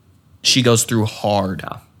through. She goes through hard.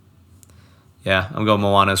 Yeah, I'm going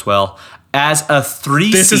Moana as well. As a 3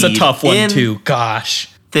 seed... This is a tough one, too.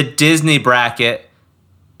 Gosh. The Disney bracket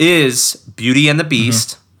is Beauty and the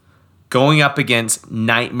Beast going up against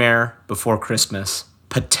Nightmare Before Christmas.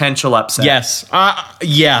 Potential upset. Yes.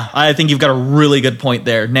 Yeah, I think you've got a really good point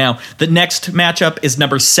there. Now, the next matchup is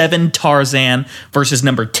number 7, Tarzan versus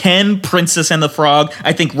number 10, Princess and the Frog.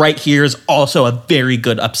 I think right here is also a very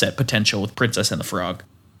good upset potential with Princess and the Frog.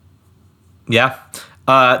 Yeah.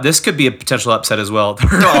 This could be a potential upset as well.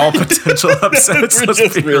 They're all potential upsets. We're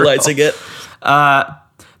just realizing it.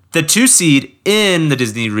 The 2 seed in the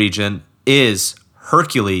Disney region is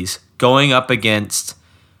Hercules going up against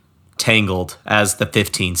Tangled as the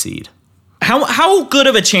 15 seed. How good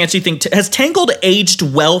of a chance do you think has Tangled aged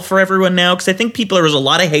well for everyone now? Because I think there's a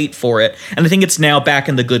lot of hate for it, and I think it's now back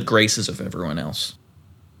in the good graces of everyone else.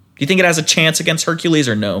 Do you think it has a chance against Hercules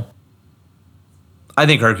or no? I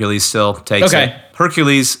think Hercules still takes it.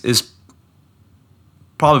 Hercules is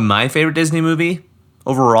probably my favorite Disney movie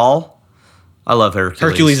overall. I love Hercules.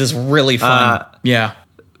 Hercules is really fun. Yeah.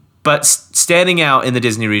 But standing out in the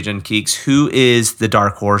Disney region, Keeks, who is the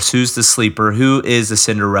dark horse? Who's the sleeper? Who is the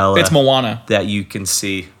Cinderella? It's Moana. That you can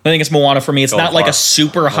see. I think it's Moana for me. It's not like a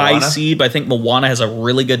super high Moana? seed, but I think Moana has a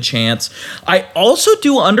really good chance. I also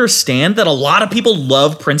do understand that a lot of people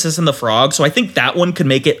love Princess and the Frog, so I think that one could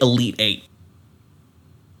make it Elite 8.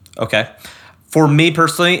 Okay. For me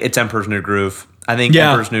personally, it's Emperor's New Groove. I think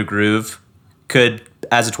Emperor's New Groove could,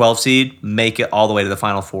 as a 12 seed, make it all the way to the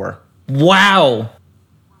Final Four. Wow.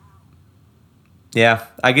 Yeah,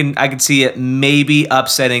 I can see it maybe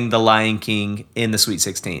upsetting the Lion King in the Sweet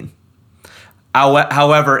 16.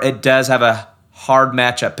 However, it does have a hard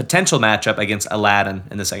potential matchup against Aladdin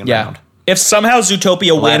in the second round. If somehow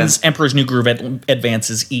Zootopia wins, Emperor's New Groove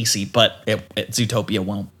advances easy, but Zootopia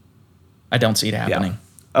won't. I don't see it happening. Yeah.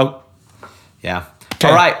 Oh, yeah. Okay.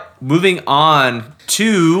 All right, moving on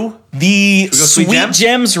to the Sweet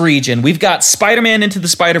Gems region. We've got Spider-Man Into the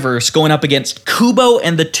Spider-Verse going up against Kubo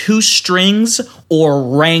and the Two Strings or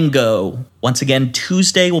Rango. Once again,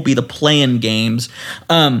 Tuesday will be the play-in games.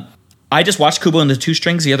 I just watched Kubo and the Two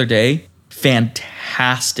Strings the other day.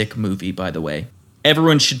 Fantastic movie, by the way.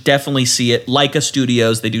 Everyone should definitely see it. Leica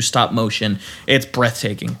Studios, they do stop motion. It's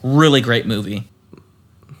breathtaking. Really great movie.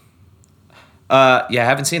 Yeah, I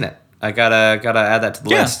haven't seen it. I gotta add that to the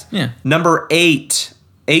list. Yeah. Number 8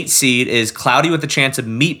 seed is Cloudy with a Chance of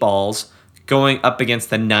Meatballs going up against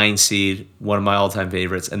the 9 seed, one of my all-time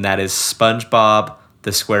favorites, and that is SpongeBob the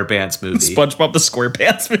SquarePants movie. SpongeBob the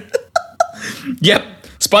SquarePants movie. Yep.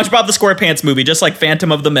 SpongeBob the SquarePants movie, just like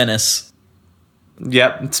Phantom of the Menace.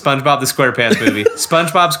 Yep, SpongeBob the SquarePants movie.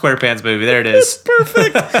 SpongeBob SquarePants movie. There it is.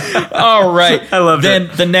 Perfect. All right. I love it. Then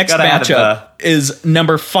the next matchup is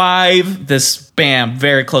number 5. This,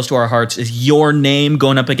 very close to our hearts, is Your Name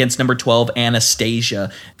going up against number 12,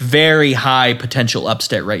 Anastasia. Very high potential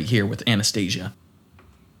upset right here with Anastasia.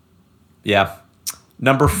 Yeah.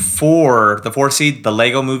 Number 4, the 4 seed, the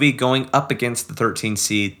Lego movie going up against the 13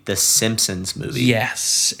 seed, the Simpsons movie.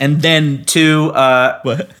 Yes. And then two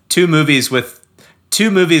movies with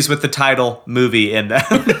the title movie in them.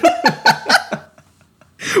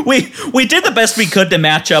 We did the best we could to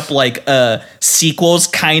match up like sequels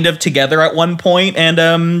kind of together at one point, and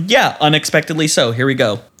unexpectedly so. Here we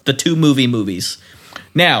go. The 2 movies.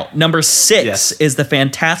 Now, number 6 is the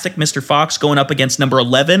Fantastic Mr. Fox going up against number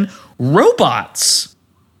 11, Robots.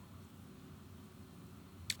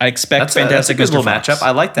 I expect Fantastic that's a good Mr. Fox. Matchup.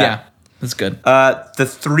 I like that. Yeah, that's good. The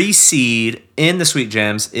 3 seed in the Sweet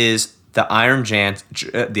Gems is the Iron Giant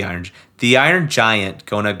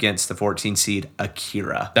going up against the 14 seed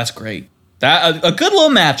Akira. That's great. That a good little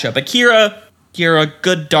matchup. Akira, you're a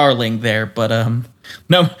good darling there, but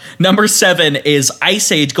no. Number 7 is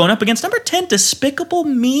Ice Age going up against number 10, Despicable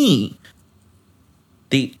Me.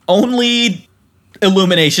 The only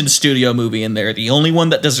Illumination Studio movie in there, the only one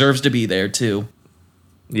that deserves to be there too.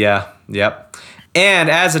 Yeah. Yep. And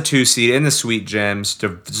as a 2 seed in the Sweet Gems,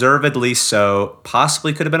 deservedly so,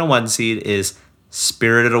 possibly could have been a 1 seed, is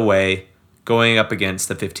Spirited Away going up against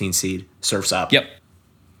the 15 seed Surf's Up. Yep.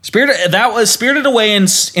 Spirited Away and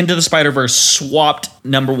Into the Spider-Verse swapped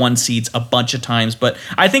number 1 seeds a bunch of times, but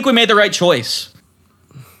I think we made the right choice.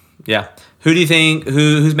 Yeah. Who do you think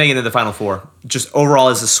who's making it to the Final Four? Just overall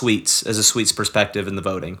as a Sweets perspective in the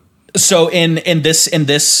voting. So in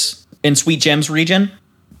Sweet Gems region,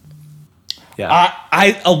 yeah.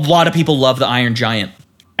 A lot of people love the Iron Giant,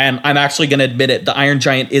 and I'm actually going to admit it. The Iron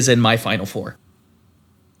Giant is in my Final Four.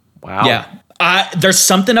 Wow. Yeah. There's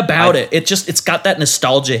something about it. It's got that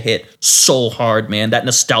nostalgia hit so hard, man. That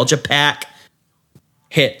nostalgia pack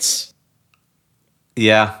hits.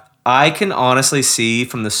 Yeah. I can honestly see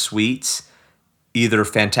from the Sweets either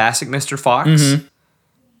Fantastic Mr. Fox,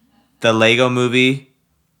 the Lego movie,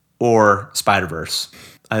 or Spider-Verse.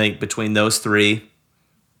 I think between those 3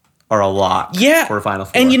 are a lot for a Final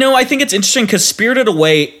Four. And I think it's interesting because Spirited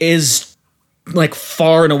Away is like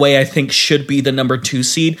far and away I think should be the number 2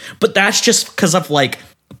 seed, but that's just because of like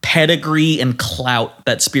pedigree and clout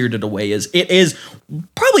that Spirited Away is. It is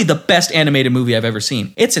probably the best animated movie I've ever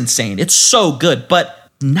seen. It's insane. It's so good, but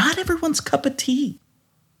not everyone's cup of tea.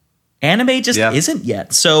 Anime just isn't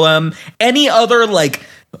yet. So any other like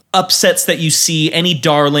upsets that you see, any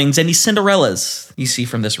darlings, any Cinderellas you see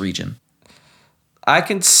from this region? I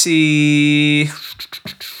can see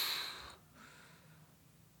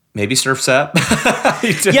maybe Surf's Up.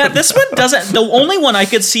 Yeah, this one doesn't. The only one I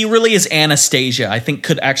could see really is Anastasia. I think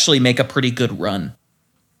could actually make a pretty good run.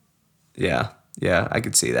 Yeah, I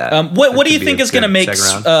could see that. What do you think is going to make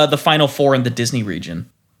second round. the Final Four in the Disney region?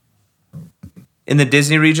 In the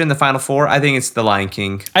Disney region, the Final Four, I think it's The Lion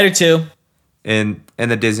King. I do too. In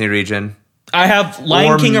the Disney region, I have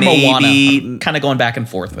Lion Or King or Moana. maybe- I'm kind of going back and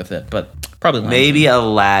forth with it, but probably Lion maybe King.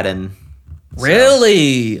 Aladdin.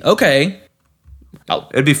 Really? Okay.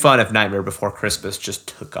 It'd be fun if Nightmare Before Christmas just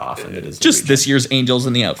took off in the Disney Just region. this year's Angels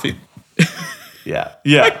in the Outfield. Yeah.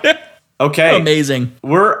 Okay, Amazing.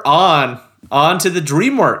 we're on to the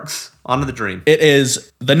DreamWorks. On to the Dream. It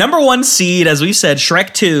is the number 1 seed, as we said,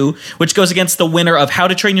 Shrek 2, which goes against the winner of How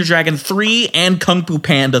to Train Your Dragon 3 and Kung Fu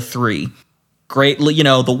Panda 3. Great,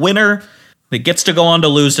 the winner that gets to go on to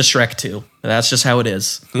lose to Shrek 2. That's just how it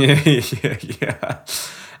is. Yeah.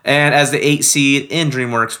 And as the 8 seed in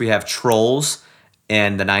DreamWorks, we have Trolls,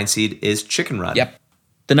 and the 9 seed is Chicken Run. Yep.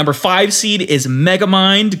 The number 5 seed is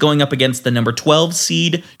Megamind, going up against the number 12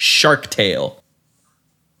 seed, Shark Tale.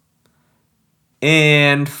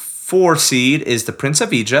 And 4 seed is The Prince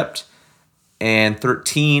of Egypt, and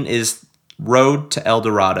 13 is Road to El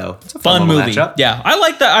Dorado. It's a Fun little movie. matchup. Yeah, I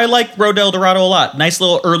like that. I like Road to El Dorado a lot. Nice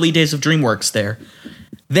little early days of DreamWorks there.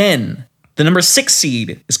 Then the number 6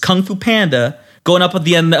 seed is Kung Fu Panda. Going up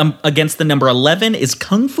against the number 11 is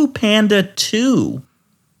Kung Fu Panda 2.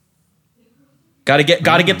 Got to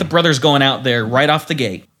get the brothers going out there right off the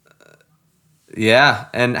gate. Yeah,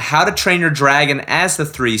 and How to Train Your Dragon as the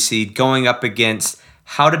 3 seed going up against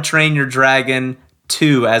How to Train Your Dragon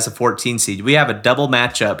 2 as a 14 seed. We have a double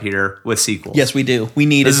matchup here with sequels. Yes, we do. We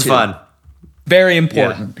need This it is too. fun. Very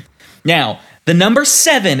important. Now, the number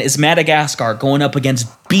 7 is Madagascar going up against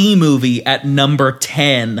B Movie at number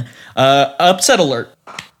 10. Upset alert.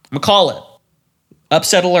 I'm gonna call it.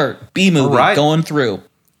 Upset alert. B Movie All right. going through.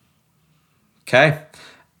 Okay.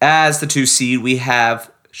 As the 2 seed, we have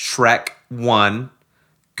Shrek 1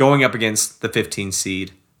 going up against the 15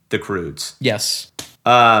 seed, The Croods. Yes.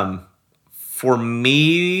 For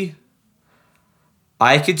me,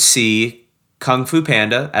 I could see Kung Fu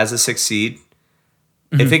Panda as a 6 seed.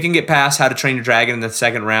 If it can get past How to Train Your Dragon in the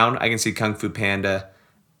second round, I can see Kung Fu Panda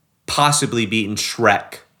possibly beating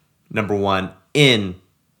Shrek number 1 in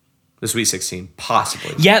the Sweet 16.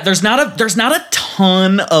 Possibly. Yeah, there's not a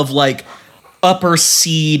ton of like upper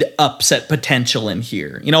seed upset potential in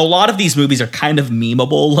here. A lot of these movies are kind of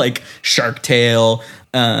memeable, like Shark Tale,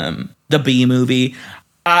 the B Movie.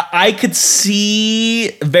 I could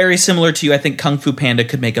see, very similar to you, I think Kung Fu Panda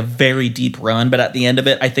could make a very deep run, but at the end of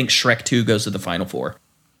it, I think Shrek 2 goes to the Final Four.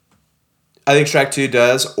 I think Shrek 2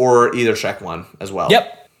 does, or either Shrek 1 as well.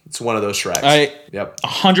 Yep. It's one of those Shreks. Yep.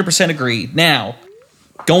 100% agree. Now,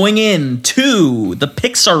 going into the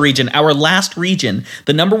Pixar region, our last region,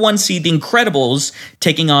 the number 1 seed, The Incredibles,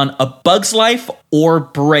 taking on A Bug's Life or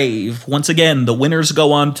Brave. Once again, the winners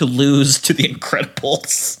go on to lose to The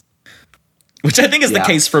Incredibles. Which I think is the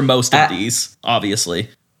case for most of these, obviously.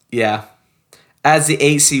 Yeah. As the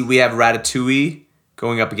 8 seed, we have Ratatouille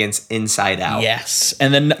going up against Inside Out. Yes.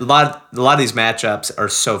 And then A lot of these matchups are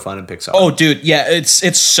so fun in Pixar. oh, dude, yeah,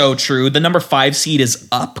 it's so true. The number 5 seed is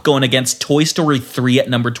Up, going against Toy Story 3 at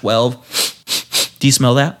number 12. Do you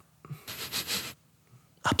smell that?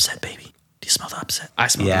 Upset, baby. Do you smell the upset? I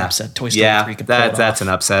smell the upset. Toy Story 3 could pull it that's off. an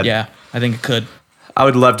upset. Yeah, I think it could. I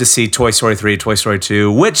would love to see Toy Story 3, Toy Story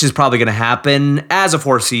 2, which is probably going to happen as a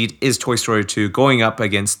 4 seed, is Toy Story 2 going up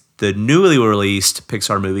against the newly released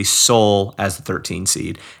Pixar movie Soul as the 13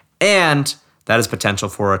 seed. And that is potential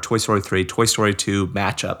for a Toy Story 3, Toy Story 2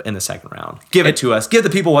 matchup in the second round. Give it to us. Give the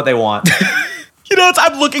people what they want.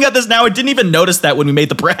 I'm looking at this now. I didn't even notice that when we made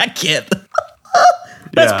the bracket.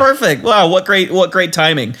 That's Yeah. perfect. Wow, what great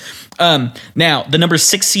timing. Now, the number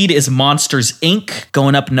 6 seed is Monsters, Inc.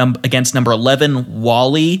 going up against number 11,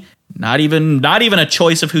 Wall-E. Not even a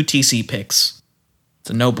choice of who TC picks. It's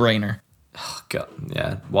a no-brainer. God,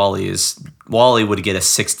 yeah, Wall-E would get a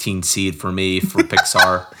 16 seed for me for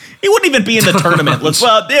Pixar. He wouldn't even be in the tournament.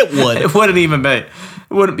 It would. It wouldn't even be.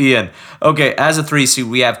 It wouldn't be in. Okay, as a 3 seed,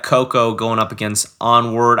 we have Coco going up against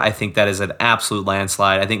Onward. I think that is an absolute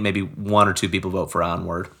landslide. I think maybe 1 or 2 people vote for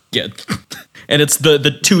Onward. Yeah. And it's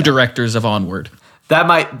the 2 directors of Onward. That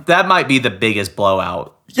might be the biggest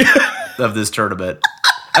blowout of this tournament.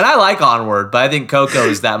 And I like Onward, but I think Coco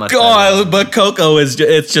is that much better. God, but Coco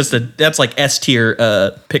that's like S tier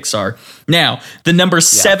Pixar. Now, the number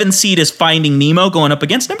 7 seed is Finding Nemo going up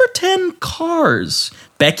against number 10 Cars.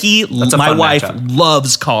 Becky, That's a my fun wife, matchup.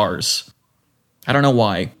 loves cars. I don't know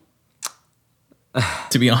why.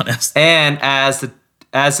 To be honest. And as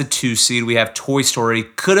the 2 seed, we have Toy Story.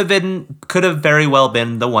 Could have very well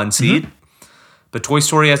been the 1 seed. But Toy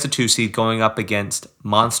Story as the 2 seed going up against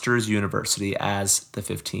Monsters University as the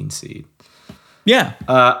 15 seed. Yeah.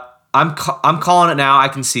 I'm calling it now. I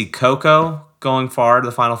can see Coco going far to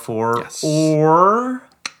the Final Four, Yes. or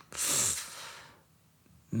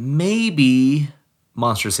maybe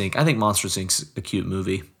Monsters Inc. I think Monsters Inc.'s a cute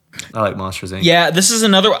movie. I like Monsters Inc. Yeah, this is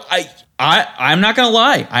another. I'm not gonna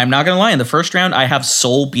lie. I'm not gonna lie. In the first round, I have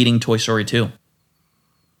Soul beating Toy Story 2.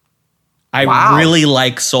 I Wow. really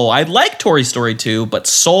like Soul. I like Toy Story 2, but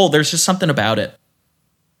Soul, there's just something about it.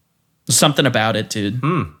 There's something about it, dude.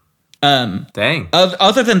 Dang.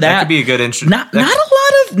 Other than That that, could be a good intro. not a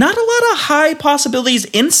lot of high possibilities.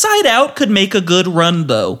 Inside Out could make a good run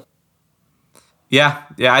though. Yeah.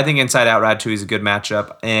 I think Inside Out Ratatouille is a good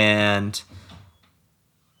matchup, and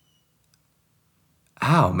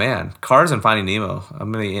oh man, Cars and Finding Nemo.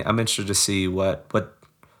 I'm interested to see what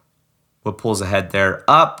pulls ahead there.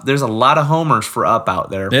 Up, there's a lot of homers for Up out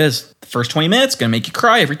there. It is. The first 20 minutes gonna make you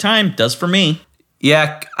cry every time. Does for me.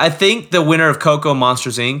 Yeah, I think the winner of Coco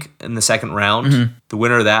Monsters Inc. in the second round, the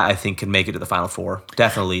winner of that, I think, can make it to the Final Four.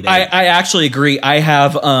 Definitely. I actually agree. I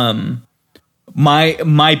have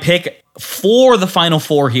my pick for the Final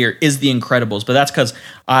Four here is The Incredibles, but that's because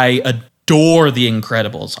I adore The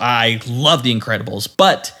Incredibles. I love The Incredibles,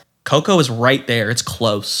 but Coco is right there. It's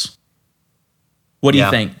close. What do you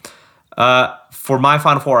Yeah. think? For my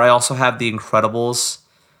Final Four, I also have The Incredibles,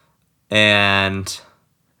 and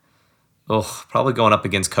probably going up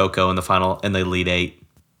against Coco in the Elite Eight.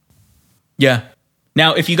 Yeah.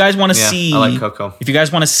 Now, if you guys want to Yeah, see, I like Coco. If you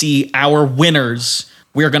guys want to see our winners,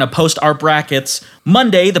 we are going to post our brackets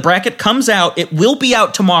Monday. The bracket comes out. It will be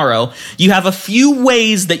out tomorrow. You have a few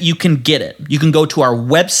ways that you can get it. You can go to our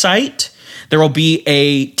website. There will be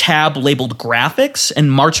a tab labeled Graphics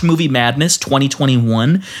and March Movie Madness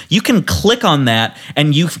 2021. You can click on that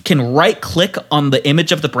and you can right click on the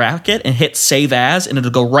image of the bracket and hit Save As, and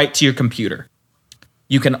it'll go right to your computer.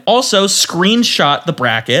 You can also screenshot the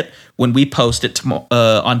bracket when we post it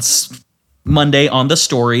on Monday on the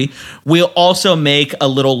story. We'll also make a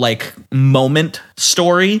little moment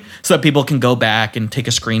story so that people can go back and take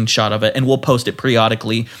a screenshot of it, and we'll post it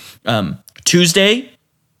periodically. Tuesday,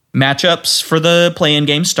 matchups for the play-in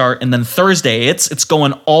game start, and then Thursday, it's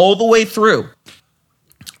going all the way through.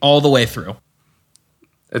 All the way through.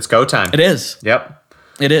 It's go time. It is. Yep.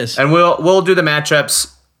 It is. And we'll do the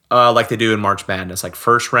matchups like they do in March Madness. Like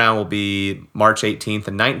first round will be March 18th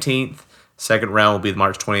and 19th. Second round will be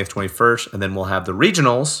March 20th, 21st, and then we'll have the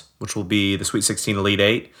regionals, which will be the Sweet 16 Elite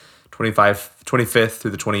 8, 25th through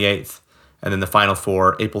the 28th, and then the Final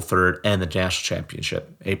Four April 3rd, and the National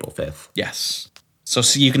Championship April 5th. Yes. So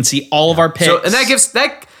you can see all of our picks. So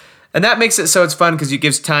and that makes it so it's fun because it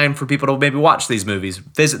gives time for people to maybe watch these movies,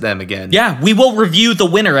 visit them again. Yeah, we will review the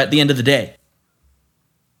winner at the end of the day.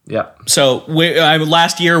 Yep. So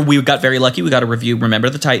last year we got very lucky. We got a review Remember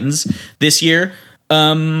the Titans. This year,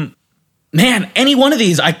 man, any one of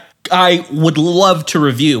these I would love to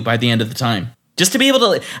review by the end of the time. Just to be able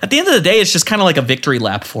to, at the end of the day, it's just kind of like a victory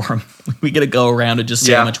lap for them. We get to go around and just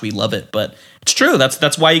say how much we love it. But it's true.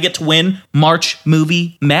 That's why you get to win March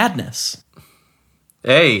Movie Madness.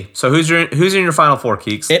 Hey, so who's in your Final Four,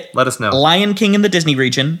 Keeks? Let us know. Lion King in the Disney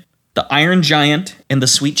region, The Iron Giant in the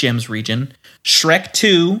Sweet Gems region, Shrek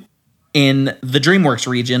 2 in the DreamWorks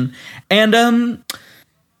region, and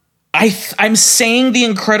I'm saying The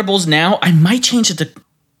Incredibles now. I might change it to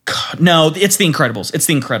no. It's The Incredibles. It's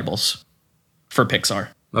The Incredibles for Pixar.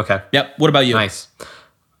 Okay. Yep. What about you? Nice.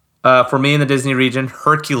 For me in the Disney region,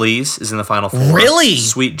 Hercules is in the Final Four. Really?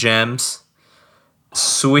 Sweet Gems.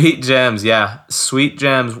 Sweet Gems, yeah. Sweet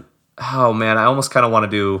Gems. Oh, man, I almost kind of want to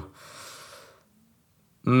do...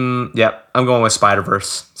 I'm going with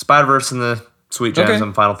Spider-Verse. Spider-Verse in the Sweet Gems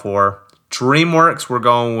in Final Four. DreamWorks, we're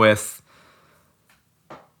going with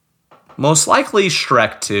most likely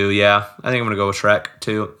Shrek 2, yeah. I think I'm going to go with Shrek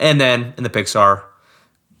 2. And then in the Pixar,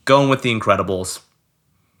 going with The Incredibles.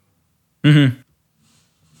 I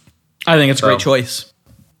think it's a great choice.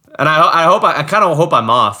 And I kind of hope I'm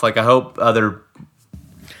off. Like I hope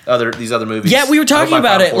these other movies. Yeah, we were talking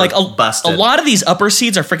about it. Like a busted. lot of these upper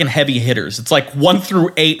seeds are freaking heavy hitters. It's like 1 through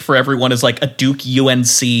 8 for everyone is like a Duke,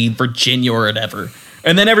 UNC, Virginia, or whatever,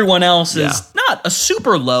 and then everyone else is not a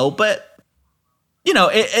super low, but you know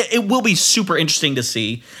it will be super interesting to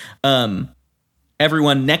see.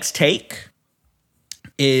 Everyone, next take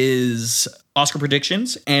is Oscar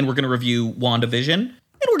predictions, and we're going to review WandaVision, and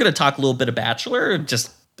we're going to talk a little bit of Bachelor,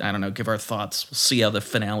 just I don't know, give our thoughts. We'll see how the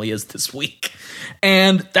finale is this week.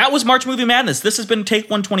 And that was March Movie Madness. This has been Take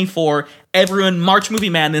 124. Everyone, March Movie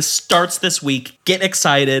Madness starts this week. Get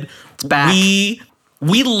excited. It's back.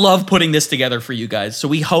 We love putting this together for you guys. So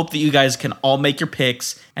we hope that you guys can all make your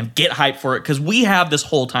picks and get hyped for it, because we have this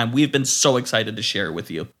whole time. We've been so excited to share it with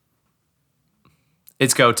you.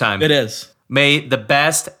 It's go time. It is. May the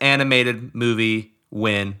best animated movie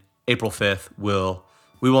win April 5th.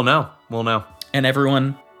 We will know. We'll know. And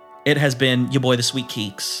everyone, it has been your boy, the Sweet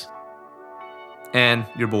Keeks. And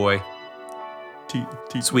your boy,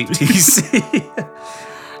 Sweet TC.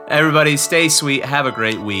 Everybody, stay sweet. Have a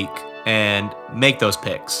great week. And make those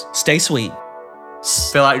picks. Stay sweet.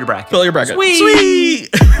 Fill out your bracket. Fill your bracket. Sweet.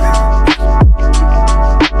 Sweet.